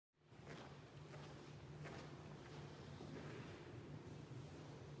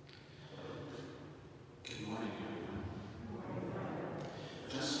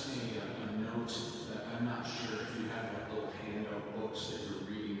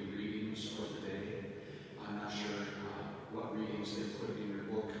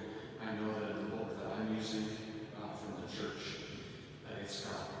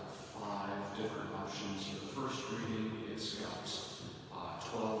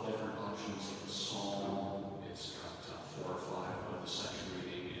portions of the Psalm. It's got 4 or 5 of the second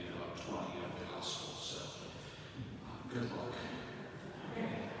reading and about 20 of the Gospel. So good luck.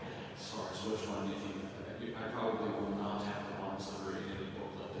 As far as which one, I probably will not have the ones that are in the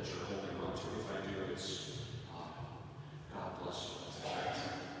booklet that you're holding on to. If I do, it's God bless you. That's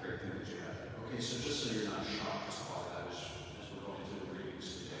a great thing that you have. Okay, so just so you're not shocked by that as we're going through the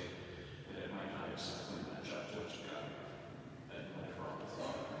readings today, that it might not exactly match up to what you got. That might have wrong with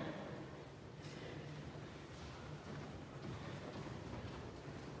that. Okay.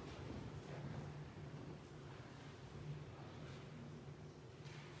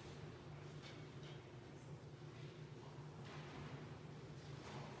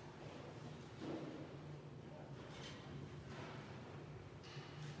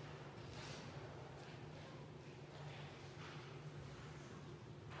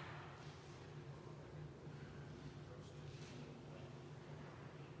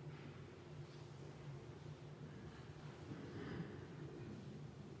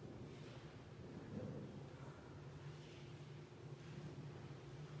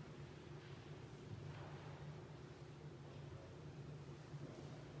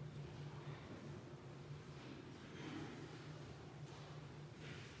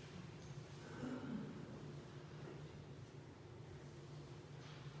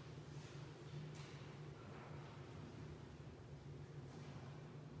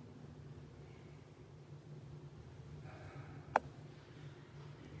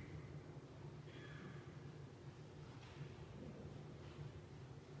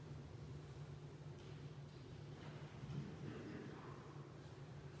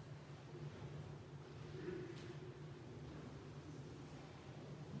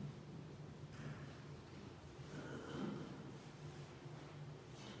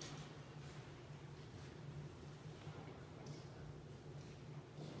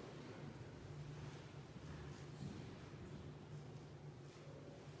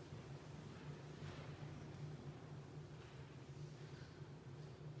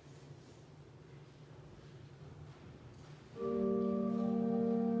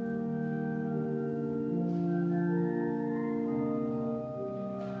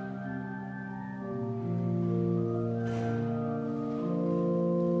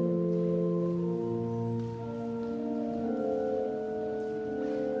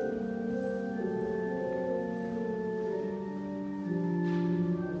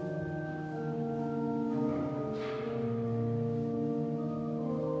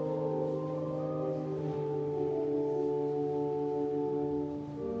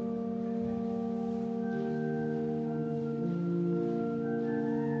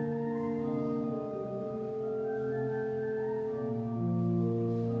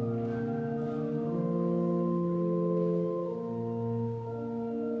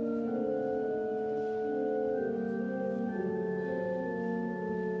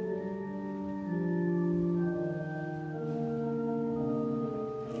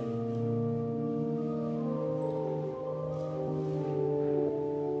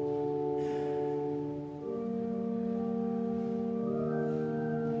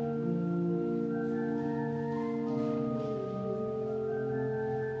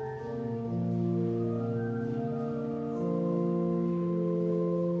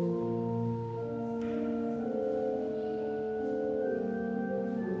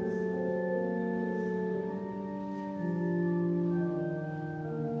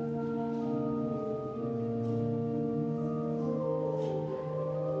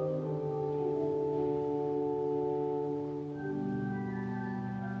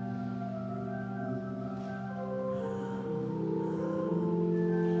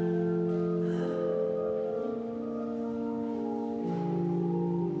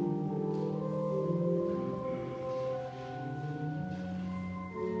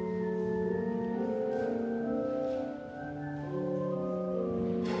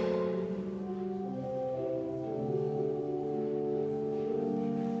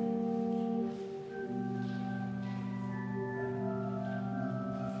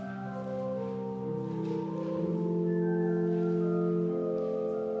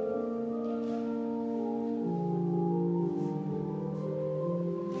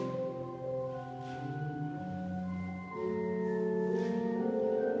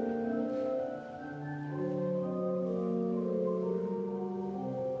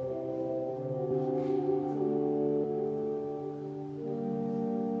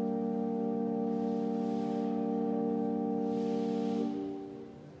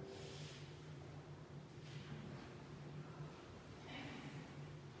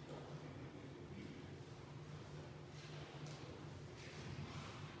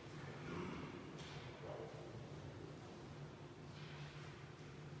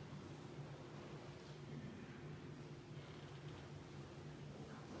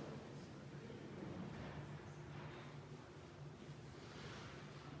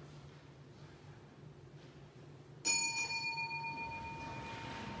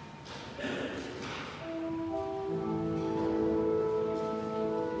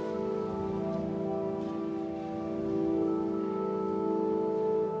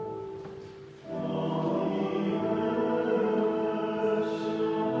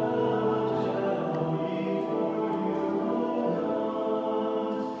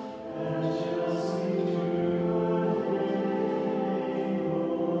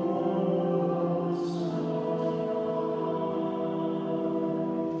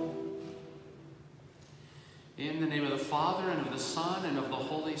 the name of the Father, and of the Son, and of the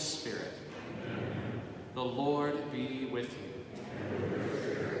Holy Spirit. Amen. The Lord be with you.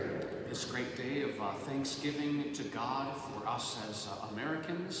 This great day of thanksgiving to God for us as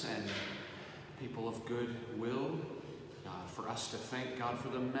Americans and people of good will, for us to thank God for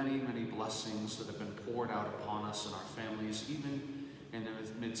the many, many blessings that have been poured out upon us and our families, even in the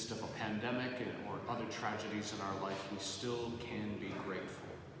midst of a pandemic or other tragedies in our life. We still can be grateful.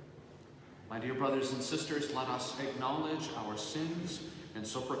 My dear brothers and sisters, let us acknowledge our sins and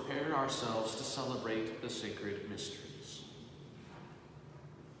so prepare ourselves to celebrate the sacred mysteries.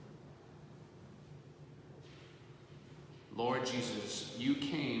 Lord Jesus, you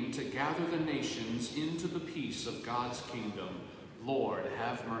came to gather the nations into the peace of God's kingdom. Lord,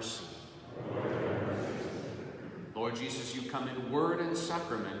 have mercy. Lord Jesus, you come in word and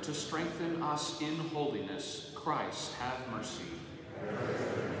sacrament to strengthen us in holiness. Christ, have mercy.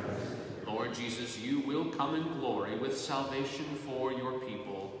 Lord Jesus, you will come in glory with salvation for your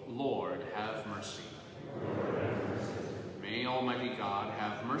people. Lord, have mercy. May Almighty God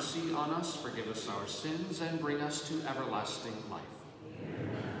have mercy on us, forgive us our sins, and bring us to everlasting life. Amen.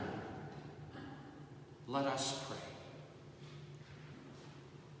 Let us pray.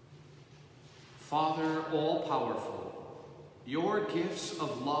 Father, all-powerful, your gifts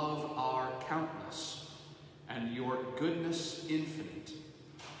of love are countless, and your goodness infinite.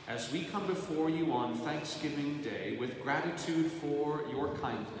 As we come before you on Thanksgiving Day with gratitude for your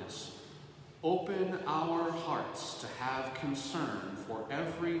kindness, open our hearts to have concern for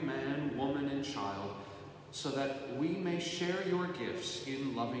every man, woman, and child, so that we may share your gifts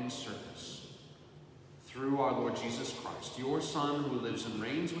in loving service. Through our Lord Jesus Christ, your Son, who lives and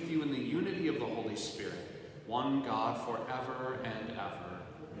reigns with you in the unity of the Holy Spirit, one God forever and ever.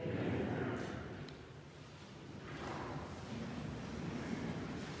 Amen.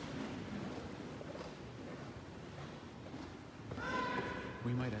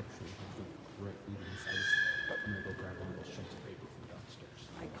 We might actually have the right readings. I'm going to go grab one of those sheets of paper from downstairs.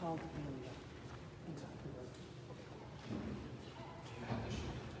 I called Amelia.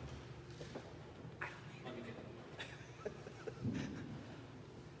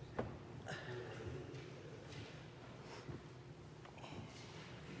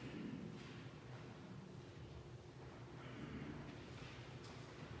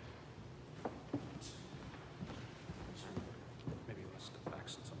 Maybe let's go back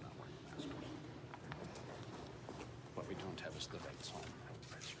since I'm not wearing a mask. What we don't have is the right song. I would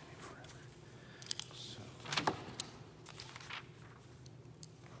press your name forever. So,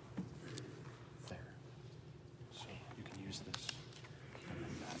 there. So you can use this. And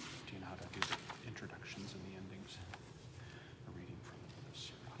then that. Do you know how to do the introductions and the endings? A reading from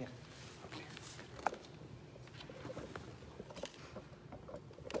this. Yeah. Okay.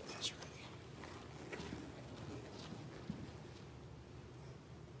 That's ready.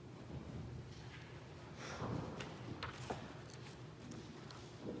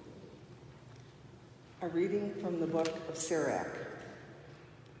 A reading from the book of Sirach.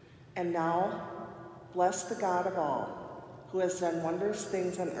 And now, bless the God of all, who has done wondrous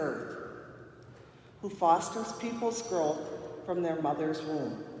things on earth, who fosters people's growth from their mother's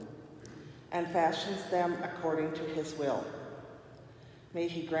womb, and fashions them according to his will. May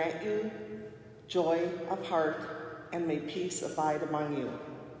he grant you joy of heart, and may peace abide among you.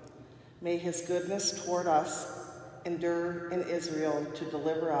 May his goodness toward us endure in Israel to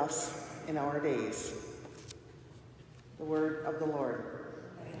deliver us in our days. The word of the Lord.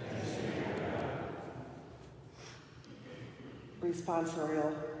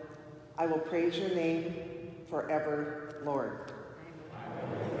 Responsorial. I will praise your name forever, Lord.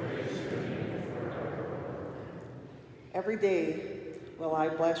 Every day will I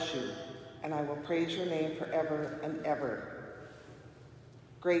bless you, and I will praise your name forever and ever.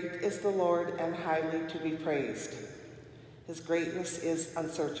 Great is the Lord and highly to be praised. His greatness is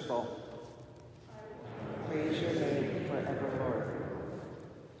unsearchable. Praise your name forever, Lord.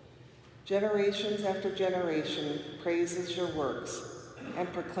 Generations after generation praises your works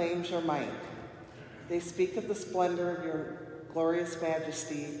and proclaims your might. They speak of the splendor of your glorious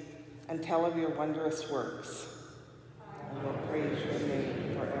majesty and tell of your wondrous works. I will praise your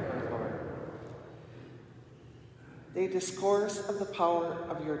name forever, Lord. They discourse of the power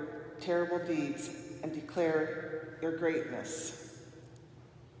of your terrible deeds and declare your greatness.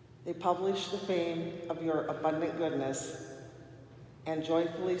 They publish the fame of your abundant goodness and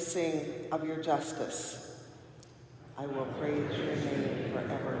joyfully sing of your justice. I will praise your name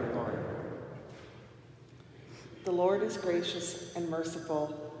forever, Lord. The Lord is gracious and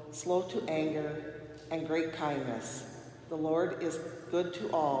merciful, slow to anger, and great kindness. The Lord is good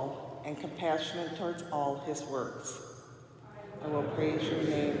to all, and compassionate towards all his works. I will praise your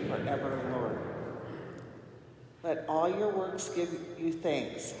name forever, Lord. Let all your works give you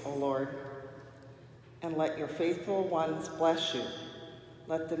thanks, O Lord, and let your faithful ones bless you.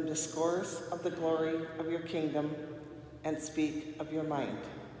 Let them discourse of the glory of your kingdom and speak of your might.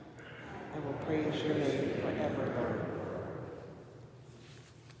 I will praise your name forever, Lord.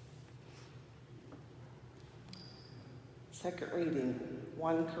 Second reading,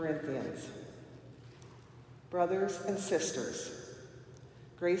 1 Corinthians. Brothers and sisters,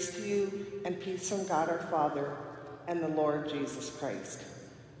 grace to you and peace from God our Father and the Lord Jesus Christ.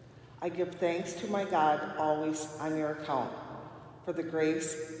 I give thanks to my God always on your account for the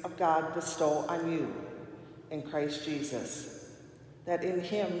grace of God bestowed on you in Christ Jesus, that in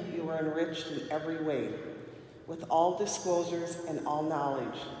him you were enriched in every way, with all disclosures and all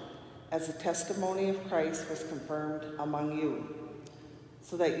knowledge, as the testimony of Christ was confirmed among you,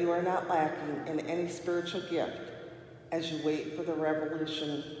 so that you are not lacking in any spiritual gift as you wait for the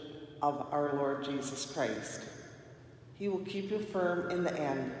revelation of our Lord Jesus Christ. He will keep you firm in the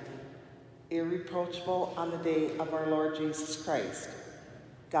end, irreproachable on the day of our Lord Jesus Christ.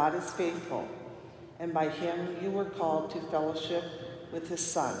 God is faithful, and by him you were called to fellowship with his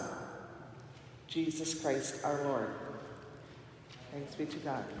Son, Jesus Christ our Lord. Thanks be to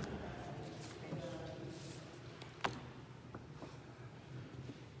God.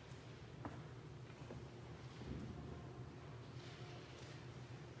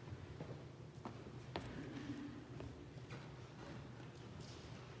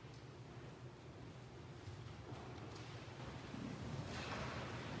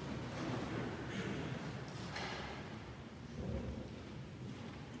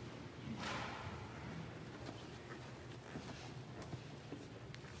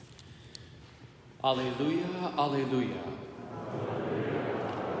 Alleluia, alleluia.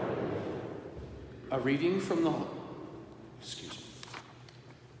 A reading from the... Excuse me.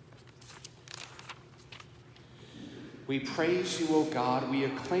 We praise you, O God. We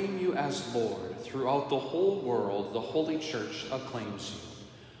acclaim you as Lord. Throughout the whole world, the Holy Church acclaims you.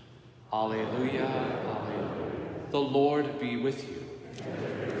 Alleluia, alleluia. The Lord be with you.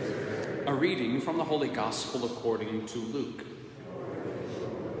 A reading from the Holy Gospel according to Luke.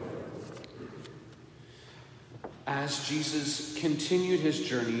 As Jesus continued his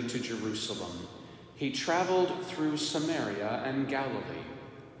journey to Jerusalem, he traveled through Samaria and Galilee.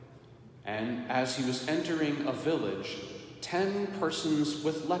 And as he was entering a village, 10 persons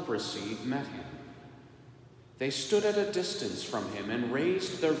with leprosy met him. They stood at a distance from him and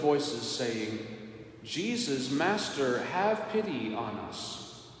raised their voices, saying, "Jesus, Master, have pity on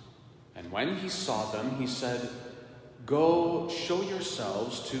us." And when he saw them, he said, "Go show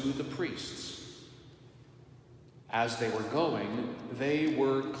yourselves to the priests." As they were going, they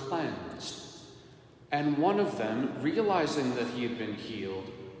were cleansed. And one of them, realizing that he had been healed,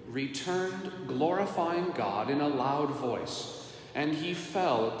 returned, glorifying God in a loud voice. And he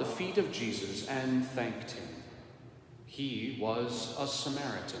fell at the feet of Jesus and thanked him. He was a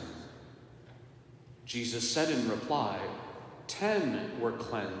Samaritan. Jesus said in reply, 10 were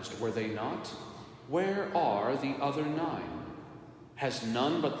cleansed, were they not? Where are the other 9? Has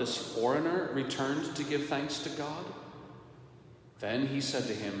none but this foreigner returned to give thanks to God? Then he said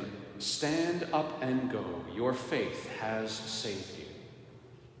to him, "Stand up and go. Your faith has saved you."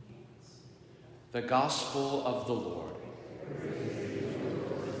 The Gospel of the Lord.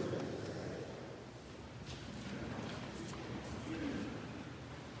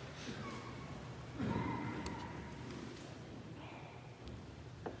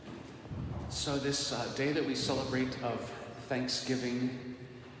 So this day that we celebrate of Thanksgiving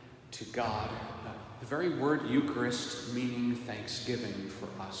to God, the very word Eucharist meaning thanksgiving for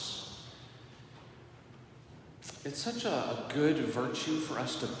us. It's such a good virtue for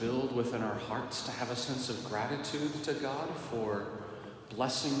us to build within our hearts, to have a sense of gratitude to God for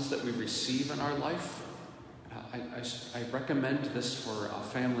blessings that we receive in our life. I recommend this for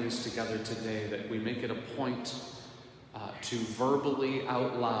families together today, that we make it a point to verbally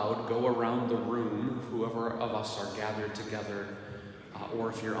out loud go around the room, whoever of us are gathered together, or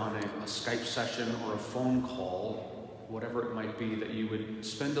if you're on a Skype session or a phone call, whatever it might be, that you would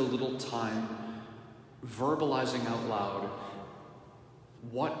spend a little time verbalizing out loud,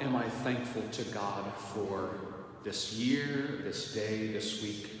 what am I thankful to God for this year, this day, this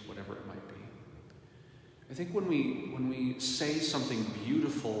week, whatever it might be. I think when we say something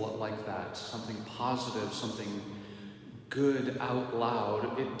beautiful like that, something positive, something good out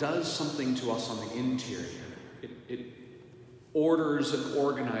loud, it does something to us on the interior. It orders and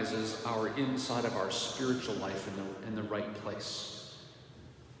organizes our inside of our spiritual life in the right place.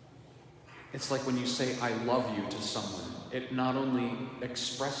 It's like when you say, I love you to someone, it not only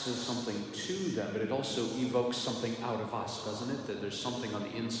expresses something to them, but it also evokes something out of us, doesn't it? That there's something on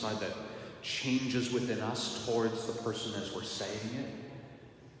the inside that changes within us towards the person as we're saying it.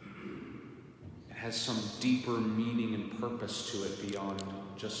 It has some deeper meaning and purpose to it beyond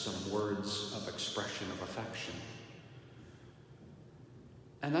just some words of expression of affection.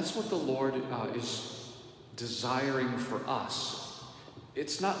 And that's what the Lord is desiring for us.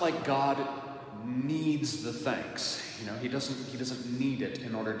 It's not like God needs the thanks. He doesn't need it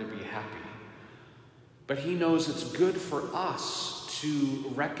in order to be happy. But he knows it's good for us to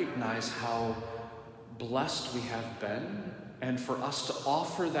recognize how blessed we have been, and for us to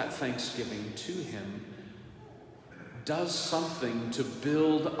offer that thanksgiving to him does something to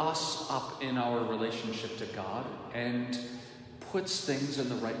build us up in our relationship to God and puts things in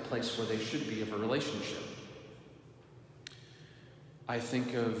the right place where they should be of a relationship. I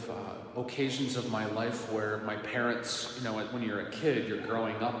think of occasions of my life where my parents, when you're a kid, you're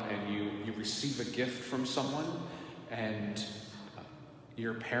growing up and you receive a gift from someone, and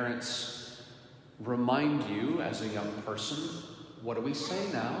your parents remind you as a young person, what do we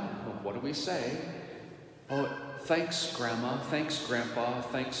say now? Well, what do we say? Oh, thanks, Grandma. Thanks, Grandpa.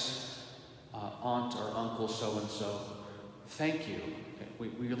 Thanks, Aunt or Uncle so-and-so. Thank you.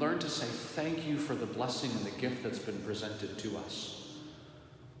 We learn to say thank you for the blessing and the gift that's been presented to us.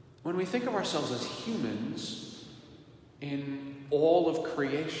 When we think of ourselves as humans in all of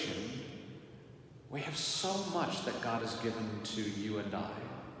creation, we have so much that God has given to you and I.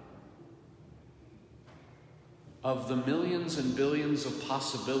 Of the millions and billions of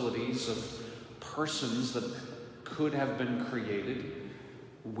possibilities of persons that could have been created,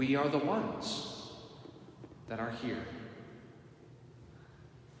 we are the ones that are here.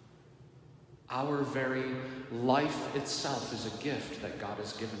 Our very life itself is a gift that God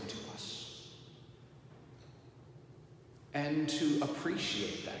has given to us. And to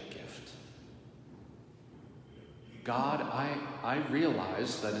appreciate that gift. God, I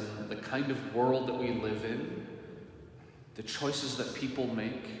realize that in the kind of world that we live in, the choices that people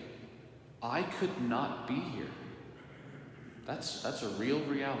make, I could not be here. That's a real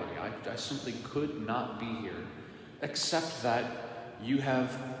reality. I simply could not be here, except that you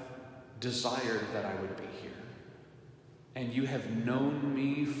have desired that I would be here. And you have known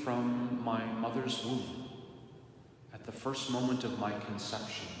me from my mother's womb. At the first moment of my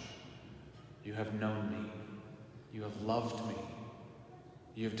conception, you have known me. You have loved me.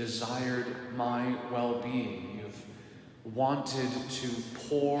 You have desired my well-being. You have wanted to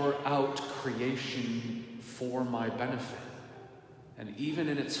pour out creation for my benefit. And even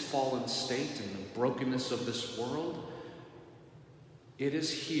in its fallen state and the brokenness of this world, it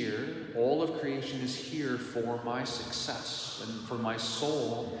is here, all of creation is here for my success and for my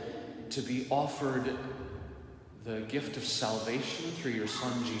soul to be offered the gift of salvation through your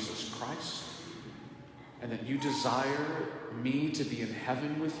Son, Jesus Christ, and that you desire me to be in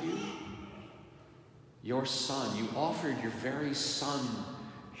heaven with you. Your Son, you offered your very Son,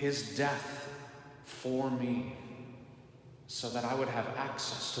 his death for me, so that I would have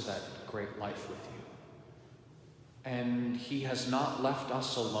access to that great life with you. And he has not left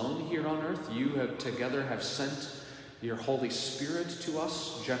us alone here on earth. You together have sent your Holy Spirit to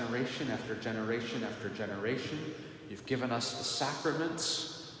us generation after generation after generation. You've given us the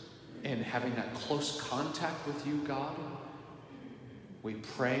sacraments and having that close contact with you, God. We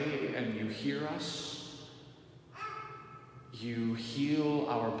pray and you hear us. You heal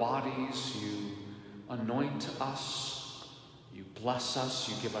our bodies. You anoint us. You bless us.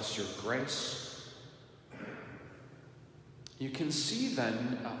 You give us your grace. You can see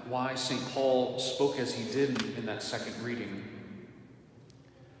then why St. Paul spoke as he did in that second reading.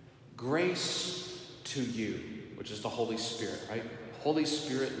 Grace to you, which is the Holy Spirit, right? Holy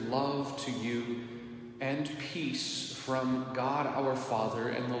Spirit, love to you and peace from God our Father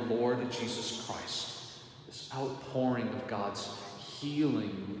and the Lord Jesus Christ. This outpouring of God's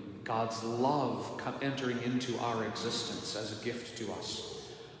healing, God's love entering into our existence as a gift to us.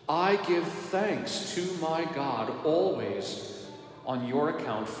 I give thanks to my God always on your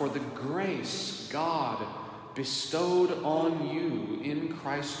account for the grace God bestowed on you in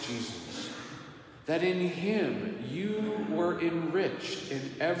Christ Jesus, that in him you were enriched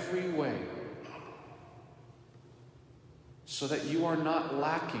in every way, so that you are not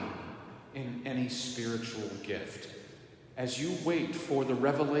lacking in any spiritual gift, as you wait for the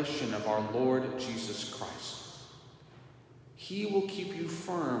revelation of our Lord Jesus Christ. He will keep you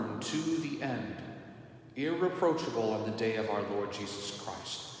firm to the end, irreproachable on the day of our Lord Jesus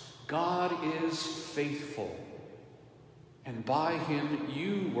Christ. God is faithful. And by him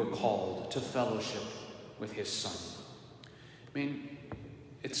you were called to fellowship with his Son. I mean,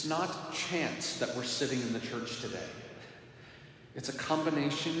 it's not chance that we're sitting in the church today. It's a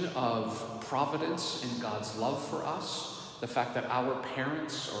combination of providence in God's love for us, the fact that our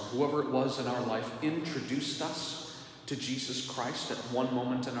parents or whoever it was in our life introduced us to Jesus Christ at one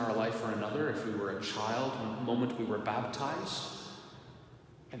moment in our life or another. If we were a child, one moment we were baptized,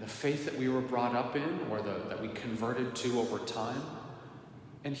 and the faith that we were brought up in or that we converted to over time.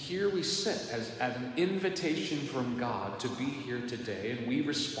 And here we sit as an invitation from God to be here today, and we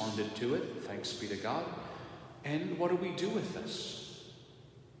responded to it, thanks be to God. And what do we do with this?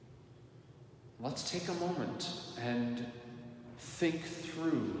 Let's take a moment and think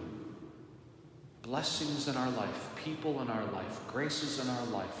through blessings in our life, people in our life, graces in our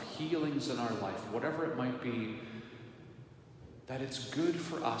life, healings in our life, whatever it might be, that it's good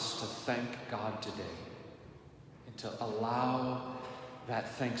for us to thank God today and to allow that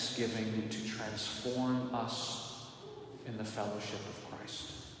thanksgiving to transform us in the fellowship of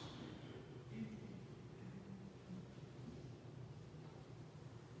Christ.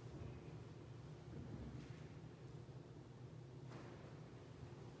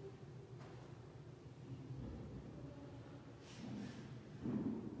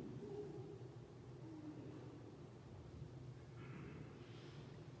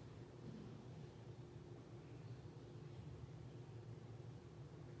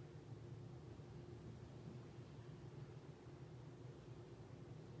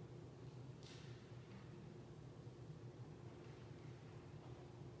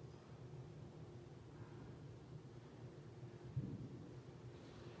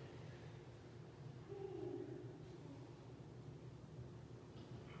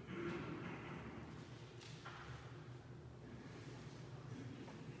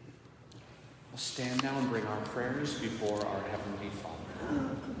 We'll stand now and bring our prayers before our Heavenly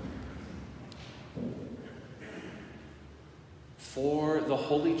Father. For the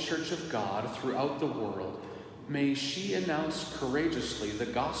Holy Church of God throughout the world, may she announce courageously the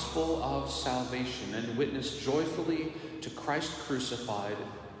gospel of salvation and witness joyfully to Christ crucified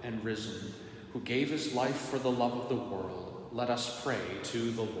and risen, who gave his life for the love of the world. Let us pray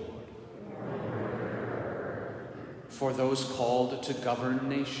to the Lord. For those called to govern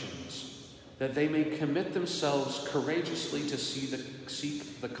nations, that they may commit themselves courageously to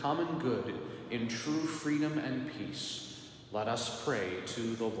seek the common good in true freedom and peace, let us pray to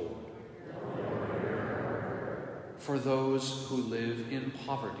the Lord. For those who live in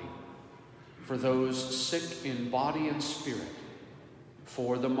poverty, for those sick in body and spirit,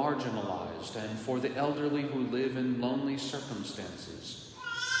 for the marginalized, and for the elderly who live in lonely circumstances,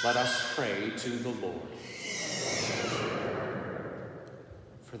 let us pray to the Lord.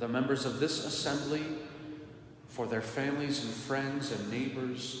 For the members of this assembly, for their families and friends and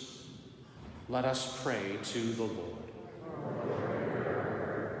neighbors, let us pray to the Lord.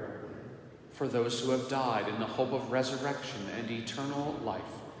 For those who have died in the hope of resurrection and eternal life,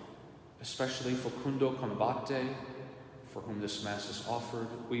 especially Facundo Combate, for whom this Mass is offered,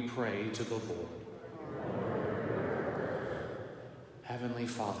 we pray to the Lord. Heavenly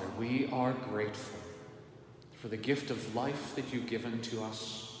Father, we are grateful for the gift of life that you've given to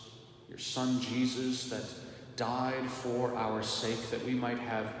us, your Son Jesus that died for our sake that we might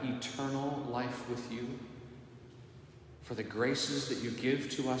have eternal life with you, for the graces that you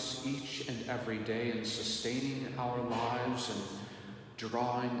give to us each and every day in sustaining our lives and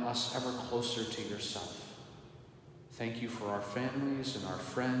drawing us ever closer to yourself. Thank you for our families and our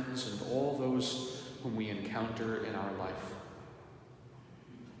friends and all those whom we encounter in our life.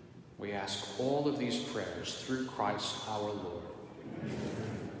 We ask all of these prayers through Christ our Lord.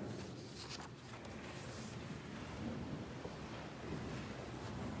 Amen.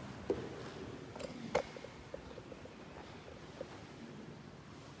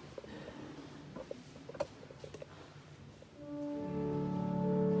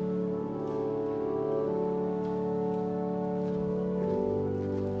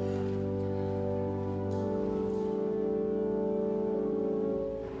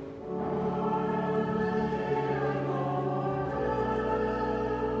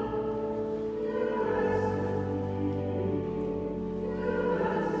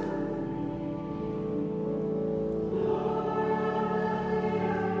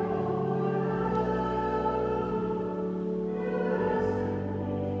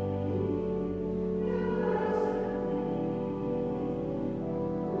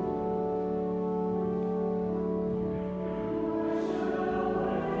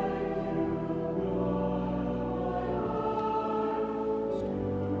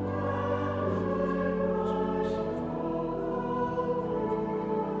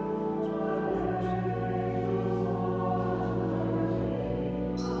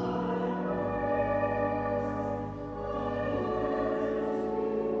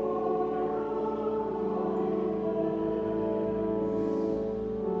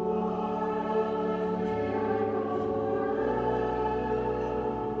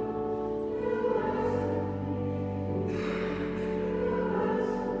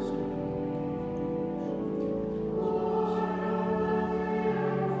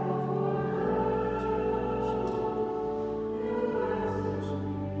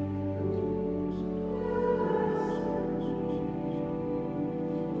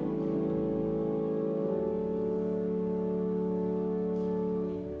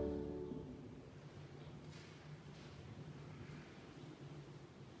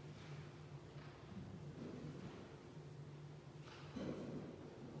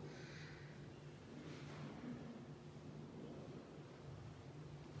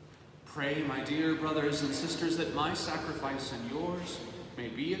 Pray, my dear brothers and sisters, that my sacrifice and yours may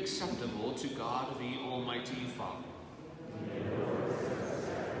be acceptable to God the Almighty Father.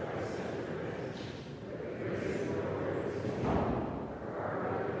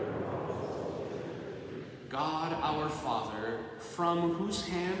 God, our Father, from whose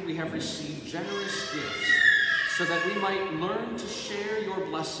hand we have received generous gifts, so that we might learn to share your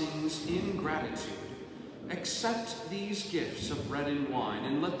blessings in gratitude, accept these gifts of bread and wine,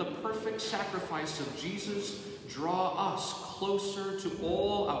 and let the perfect sacrifice of Jesus draw us closer to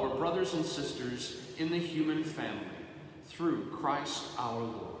all our brothers and sisters in the human family, through Christ our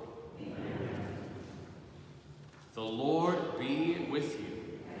Lord. Amen. The Lord be with you.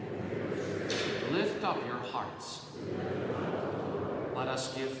 Lift up your hearts. Let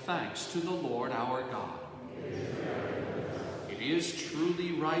us give thanks to the Lord our God. It is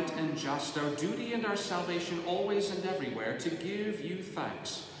truly right and just, our duty and our salvation always and everywhere, to give you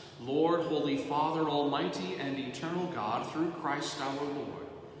thanks, Lord, Holy Father, Almighty and eternal God, through Christ our Lord.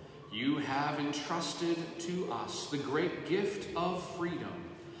 You have entrusted to us the great gift of freedom,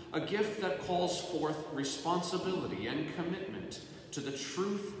 a gift that calls forth responsibility and commitment to the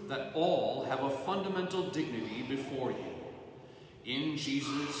truth that all have a fundamental dignity before you. In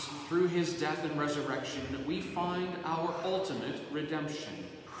Jesus, through his death and resurrection, we find our ultimate redemption,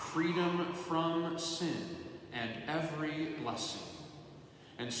 freedom from sin, and every blessing.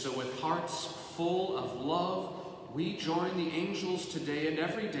 And so with hearts full of love, we join the angels today and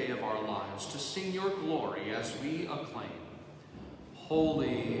every day of our lives to sing your glory as we acclaim,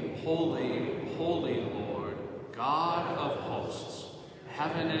 Holy, holy, holy Lord, God of hosts,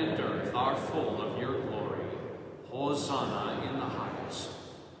 heaven and earth are full of your glory. Hosanna in the highest.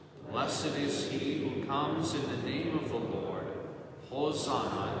 Blessed is he who comes in the name of the Lord.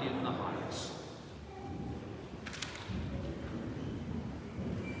 Hosanna in the highest.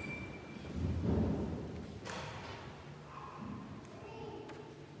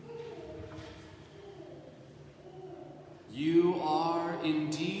 You are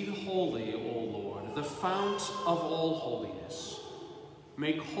indeed holy, O Lord, the fount of all holiness.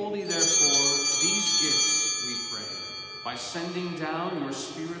 Make holy, therefore, these gifts, we pray, by sending down your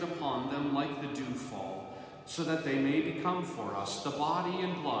Spirit upon them like the dewfall, so that they may become for us the body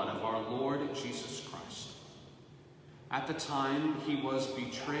and blood of our Lord Jesus Christ. At the time he was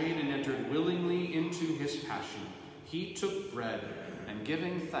betrayed and entered willingly into his passion, he took bread, and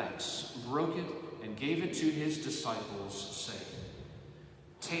giving thanks, broke it, and gave it to his disciples, saying,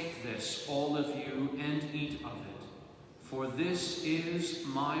 Take this, all of you, and eat of it, for this is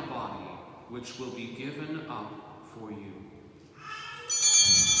my body, which will be given up for you.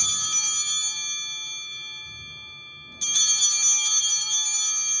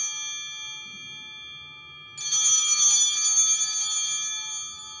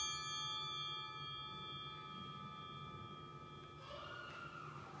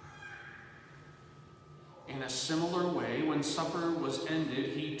 In a similar way, when supper was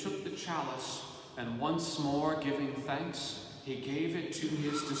ended, he took the chalice, and once more giving thanks, he gave it to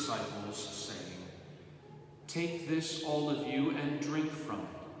his disciples, saying, Take this, all of you, and drink from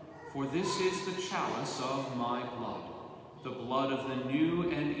it, for this is the chalice of my blood, the blood of the new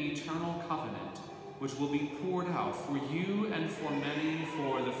and eternal covenant, which will be poured out for you and for many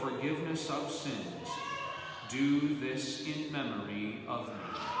for the forgiveness of sins. Do this in memory of me.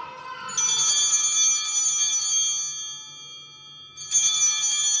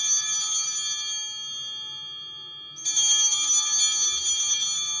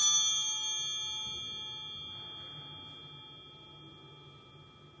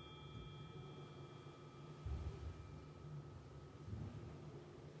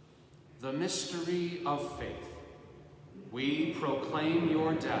 The mystery of faith. We proclaim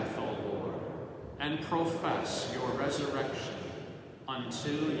your death, O Lord, and profess your resurrection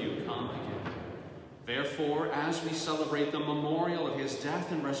until you come again. Therefore, as we celebrate the memorial of his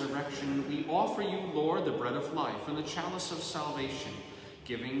death and resurrection, we offer you, Lord, the bread of life and the chalice of salvation,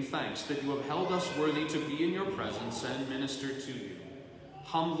 giving thanks that you have held us worthy to be in your presence and minister to you.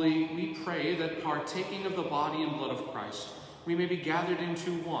 Humbly, we pray that partaking of the body and blood of Christ, we may be gathered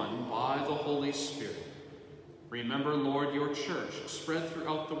into one by the Holy Spirit. Remember, Lord, your church spread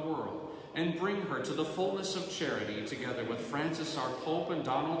throughout the world, and bring her to the fullness of charity, together with Francis our Pope and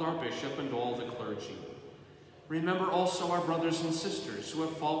Donald our Bishop and all the clergy. Remember also our brothers and sisters who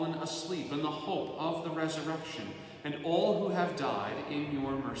have fallen asleep in the hope of the resurrection, and all who have died in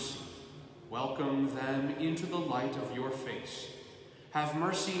your mercy. Welcome them into the light of your face. Have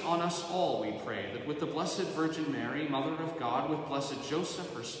mercy on us all, we pray, that with the Blessed Virgin Mary, Mother of God, with Blessed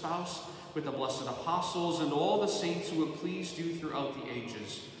Joseph, her spouse, with the blessed apostles and all the saints who have pleased you throughout the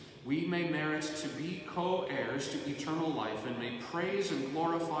ages, we may merit to be co-heirs to eternal life and may praise and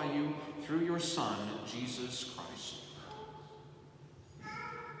glorify you through your Son, Jesus Christ.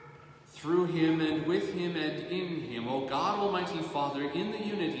 Through him and with him and in him, O God, Almighty Father, in the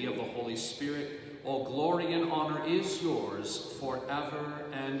unity of the Holy Spirit, all glory and honor is yours forever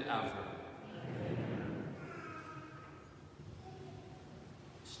and ever.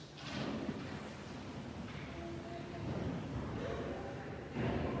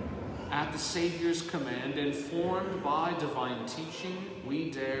 At the Savior's command, informed by divine teaching, we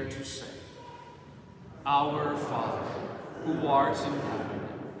dare to say, Our Father, who art in heaven,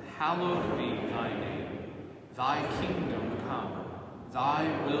 hallowed be thy name. Thy kingdom come,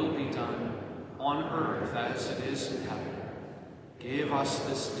 thy will be done, on earth as it is in heaven. Give us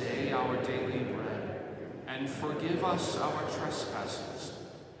this day our daily bread, and forgive us our trespasses,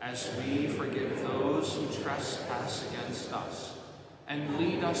 as we forgive those who trespass against us. And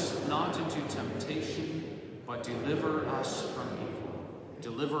lead us not into temptation, but deliver us from evil.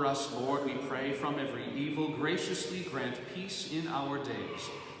 Deliver us, Lord, we pray, from every evil. Graciously grant peace in our days,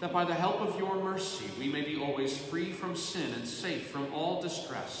 that by the help of your mercy we may be always free from sin and safe from all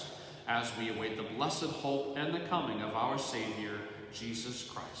distress, as we await the blessed hope and the coming of our Savior, Jesus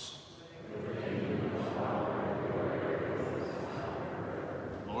Christ.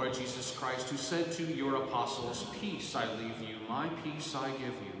 Lord Jesus Christ, who said to your apostles, Peace I leave you, my peace I give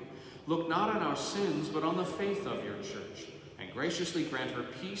you, look not on our sins, but on the faith of your church, and graciously grant her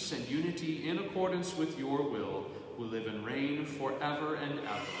peace and unity in accordance with your will, who live and reign forever and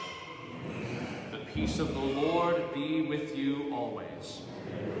ever. The peace of the Lord be with you always.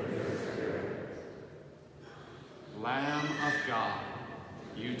 Lamb of God,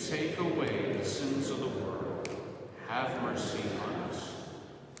 you take away the sins of the world. Have mercy on us.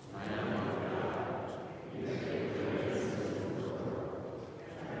 Lamb of God, you take away the sins of the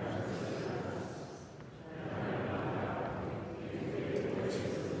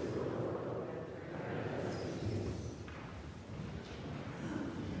world.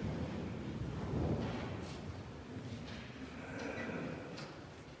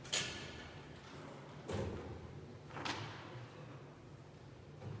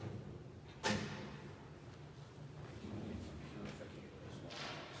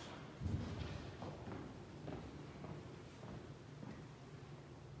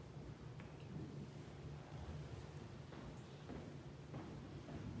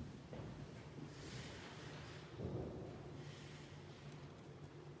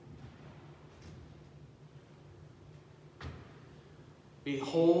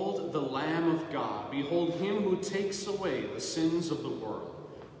 Behold the Lamb of God. Behold him who takes away the sins of the world.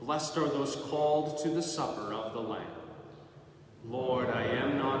 Blessed are those called to the supper of the Lamb. Lord, I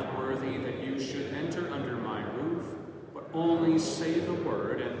am not worthy that you should enter under my roof, but only say the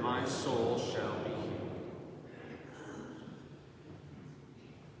word, and my soul shall be healed.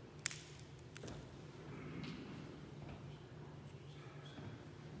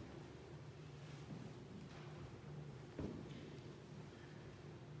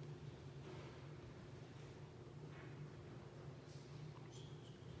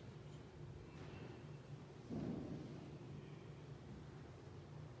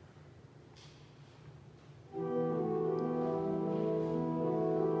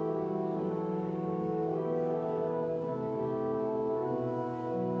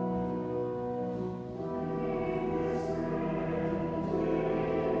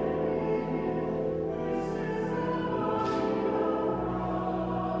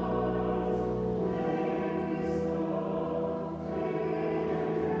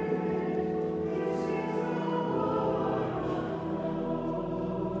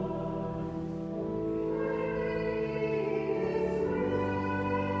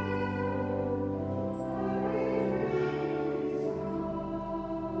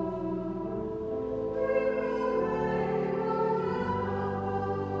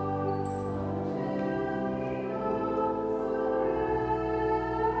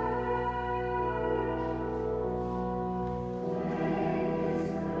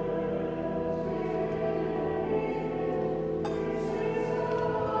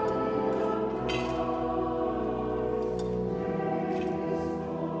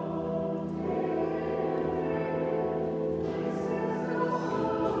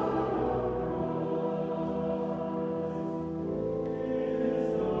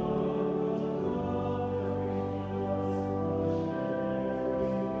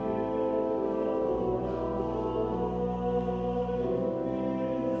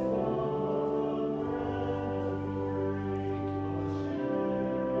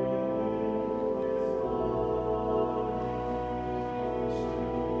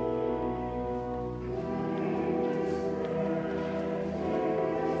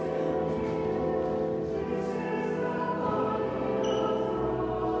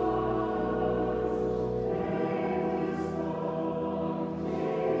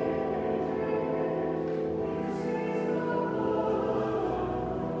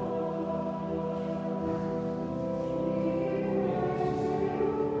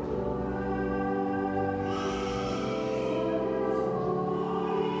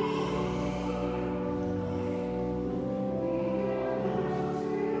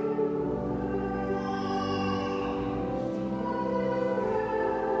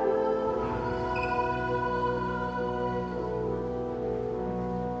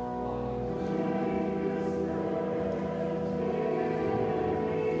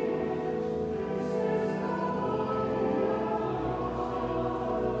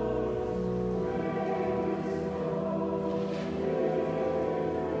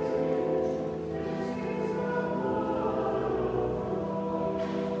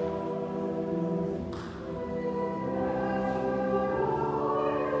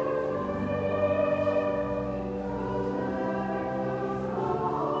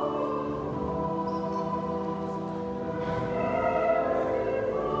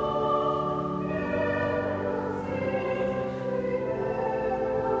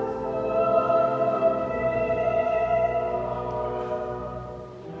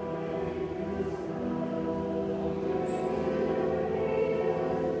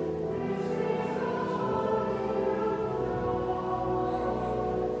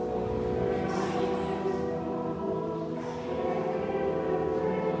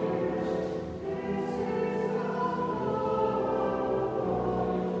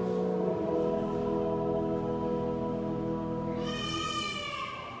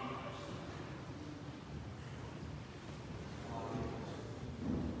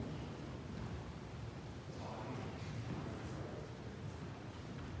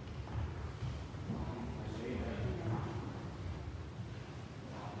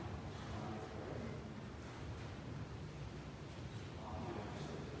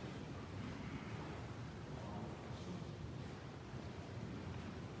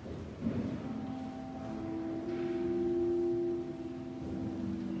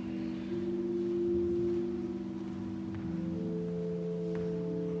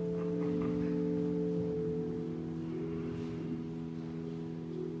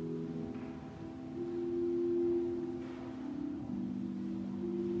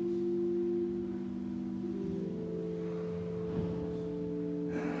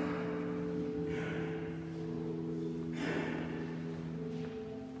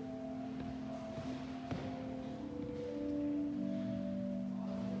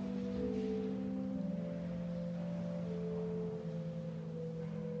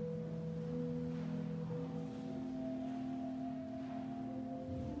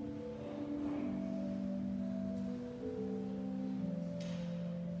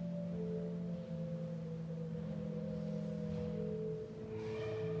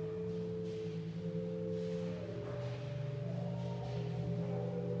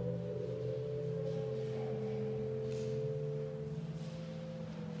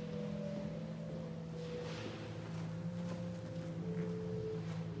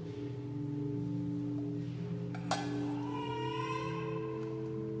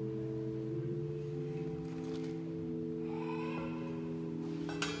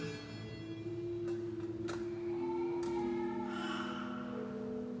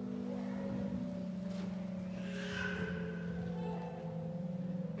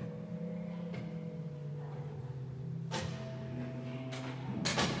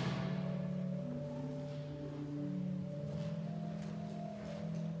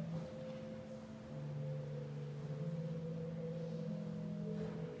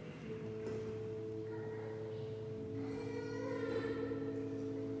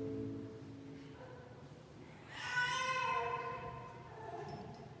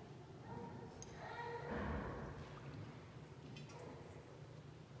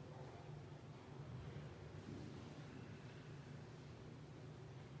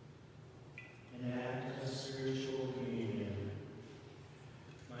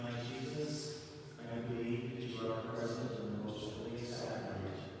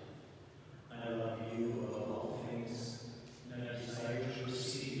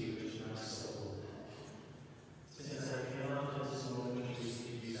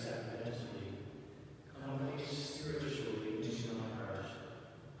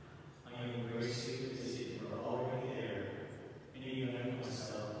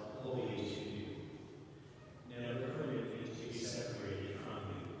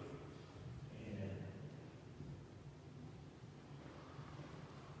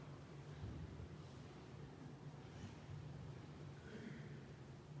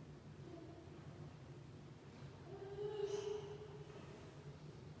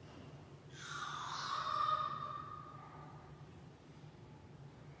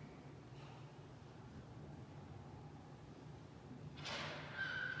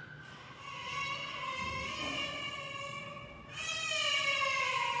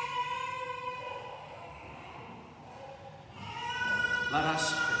 Let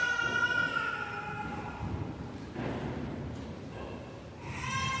us pray.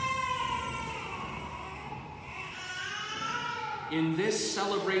 In this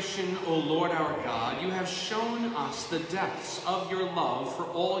celebration, O Lord our God, you have shown us the depths of your love for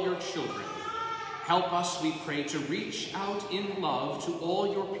all your children. Help us, we pray, to reach out in love to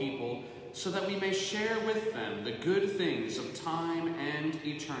all your people so that we may share with them the good things of time and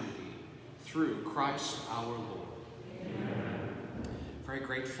eternity through Christ our Lord. Amen. Very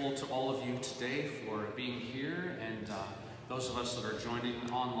grateful to all of you today for being here, and those of us that are joining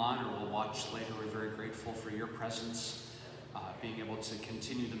online or will watch later, we're very grateful for your presence. Being able to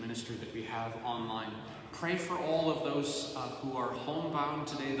continue the ministry that we have online. Pray for all of those who are homebound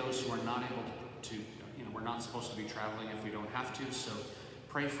today, those who are not able to, we're not supposed to be traveling if we don't have to, so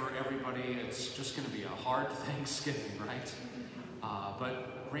pray for everybody. It's just going to be a hard Thanksgiving, right?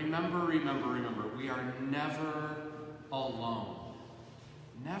 But remember, we are never alone.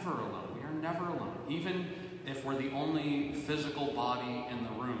 Never alone. We are never alone. Even if we're the only physical body in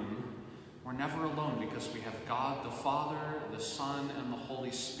the room, we're never alone because we have God the Father, the Son, and the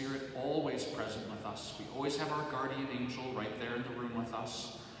Holy Spirit always present with us. We always have our guardian angel right there in the room with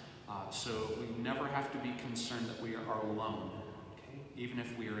us. So we never have to be concerned that we are alone, okay? Even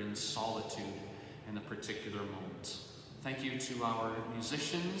if we are in solitude in a particular moment. Thank you to our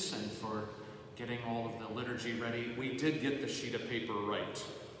musicians and for getting all of the liturgy ready. We did get the sheet of paper right.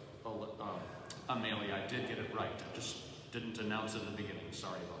 Amelia, I did get it right. I just didn't announce it in the beginning.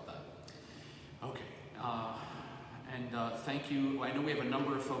 Sorry about that. Okay, thank you. I know we have a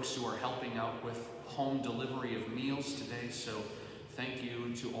number of folks who are helping out with home delivery of meals today, so thank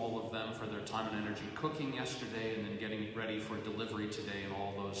you to all of them for their time and energy cooking yesterday and then getting it ready for delivery today, and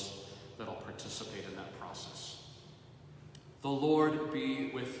all those that'll participate in that process. The Lord be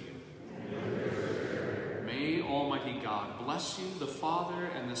with you. Amen. May Almighty God bless you, the Father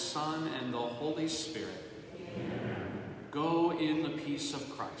and the Son and the Holy Spirit. Amen. Go in the peace of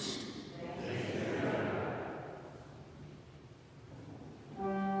Christ.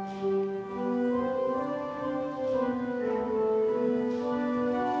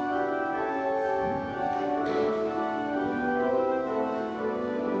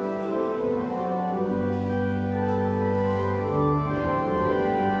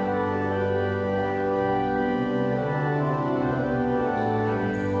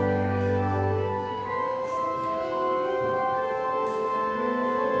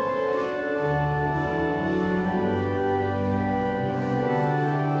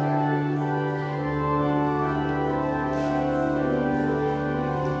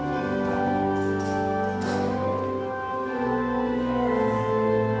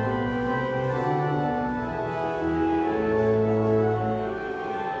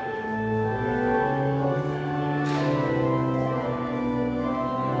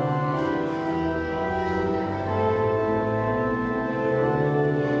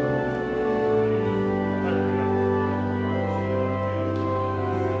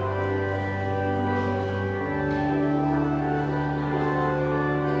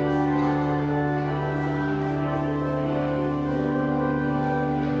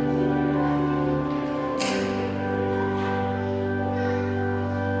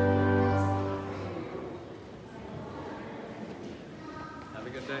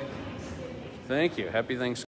 Thank you. Happy Thanksgiving.